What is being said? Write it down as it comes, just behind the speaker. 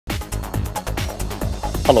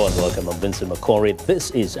Hello and welcome. I'm Vincent Makori.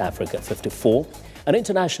 This is Africa 54. An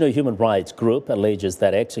international human rights group alleges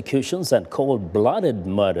that executions and cold-blooded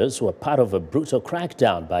murders were part of a brutal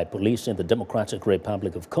crackdown by police in the Democratic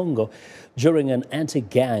Republic of Congo during an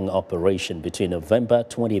anti-gang operation between November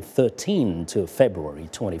 2013 to February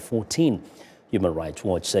 2014. Human Rights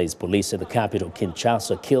Watch says police in the capital,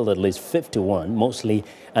 Kinshasa, killed at least 51, mostly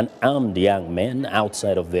unarmed young men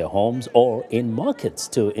outside of their homes or in markets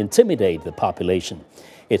to intimidate the population.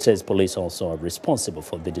 It says police also are responsible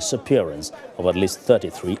for the disappearance of at least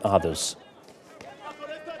 33 others.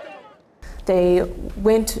 They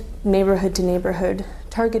went neighborhood to neighborhood,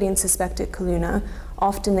 targeting suspected Kaluna.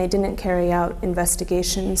 Often they didn't carry out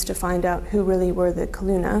investigations to find out who really were the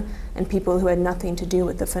Kaluna, and people who had nothing to do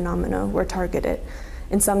with the phenomena were targeted.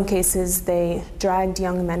 In some cases, they dragged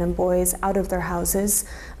young men and boys out of their houses.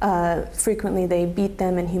 Frequently, they beat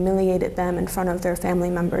them and humiliated them in front of their family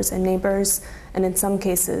members and neighbors. And in some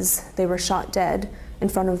cases, they were shot dead in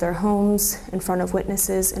front of their homes, in front of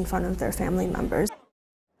witnesses, in front of their family members.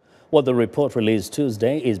 Well, the report released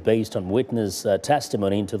Tuesday is based on witness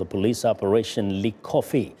testimony into the police operation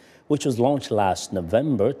Coffee, which was launched last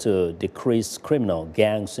November to decrease criminal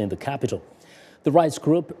gangs in the capital. The rights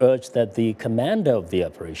group urged that the commander of the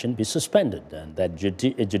operation be suspended and that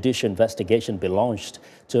a judicial investigation be launched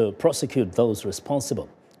to prosecute those responsible.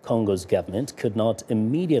 Congo's government could not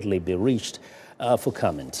immediately be reached for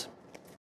comment.